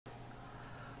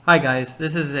Hi guys,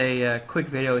 this is a quick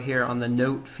video here on the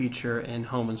Note feature in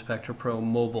Home Inspector Pro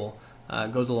Mobile.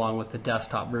 It goes along with the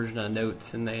desktop version of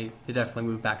Notes, and they definitely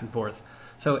move back and forth.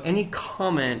 So any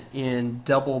comment in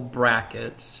double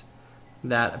brackets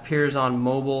that appears on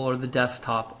mobile or the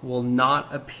desktop will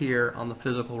not appear on the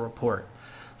physical report.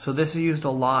 So this is used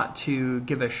a lot to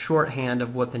give a shorthand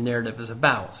of what the narrative is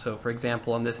about. So for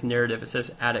example, in this narrative it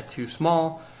says attic too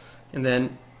small, and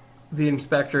then the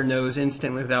inspector knows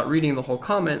instantly without reading the whole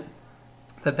comment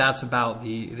that that's about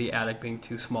the attic being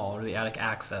too small, or the attic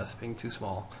access being too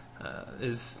small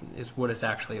is what it's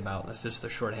actually about. That's just the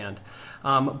shorthand.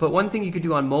 But one thing you could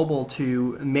do on mobile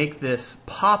to make this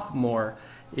pop more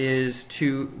is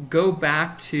to go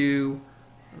back to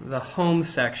the home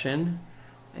section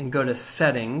and go to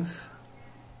settings.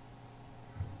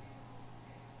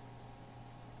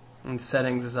 And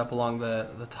settings is up along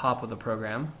the top of the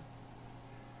program.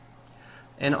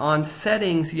 And on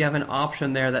settings, you have an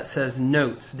option there that says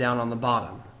notes down on the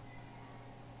bottom.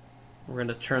 We're going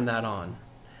to turn that on.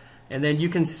 And then you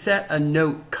can set a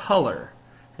note color.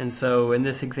 And so in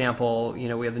this example, we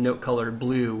have the note color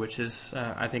blue, which is,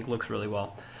 I think looks really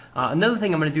well. Another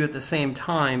thing I'm going to do at the same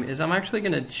time is I'm actually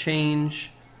going to change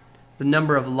the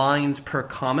number of lines per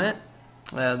comment.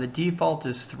 The default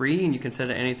is 3, and you can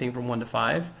set it anything from 1 to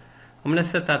 5. I'm going to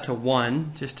set that to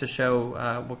 1 just to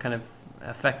show what kind of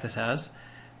effect this has.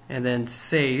 And then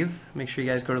save. Make sure you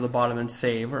guys go to the bottom and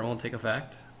save, or it won't take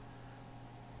effect.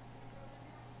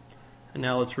 And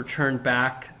now let's return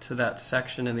back to that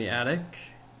section in the attic.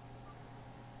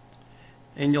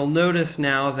 And you'll notice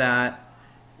now that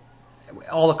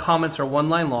all the comments are 1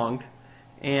 line long,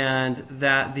 and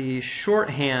that the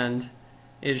shorthand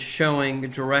is showing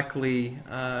directly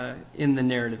in the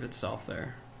narrative itself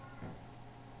there.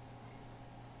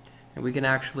 And we can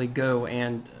actually go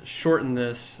and shorten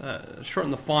this, shorten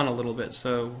the font a little bit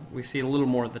so we see a little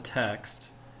more of the text.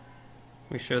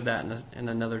 We showed that in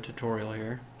another tutorial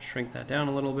here. Shrink that down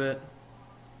a little bit.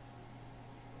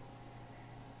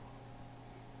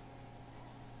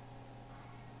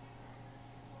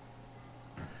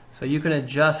 So you can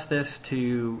adjust this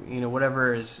to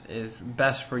whatever is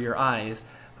best for your eyes.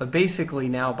 But basically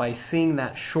now, by seeing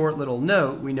that short little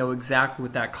note, we know exactly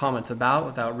what that comment's about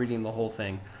without reading the whole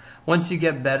thing. Once you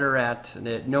get better at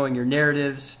knowing your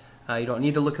narratives, you don't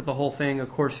need to look at the whole thing. Of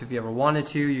course, if you ever wanted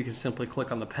to, you can simply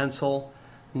click on the pencil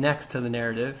next to the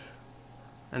narrative,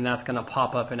 and that's going to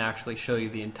pop up and actually show you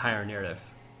the entire narrative.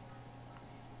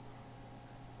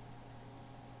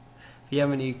 If you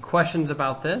have any questions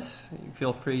about this,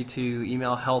 feel free to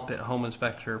email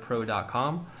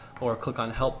help@homeinspectorpro.com or click on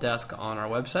Help Desk on our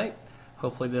website.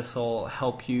 Hopefully this will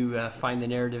help you find the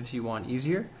narratives you want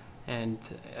easier and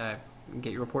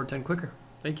get your report done quicker.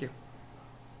 Thank you.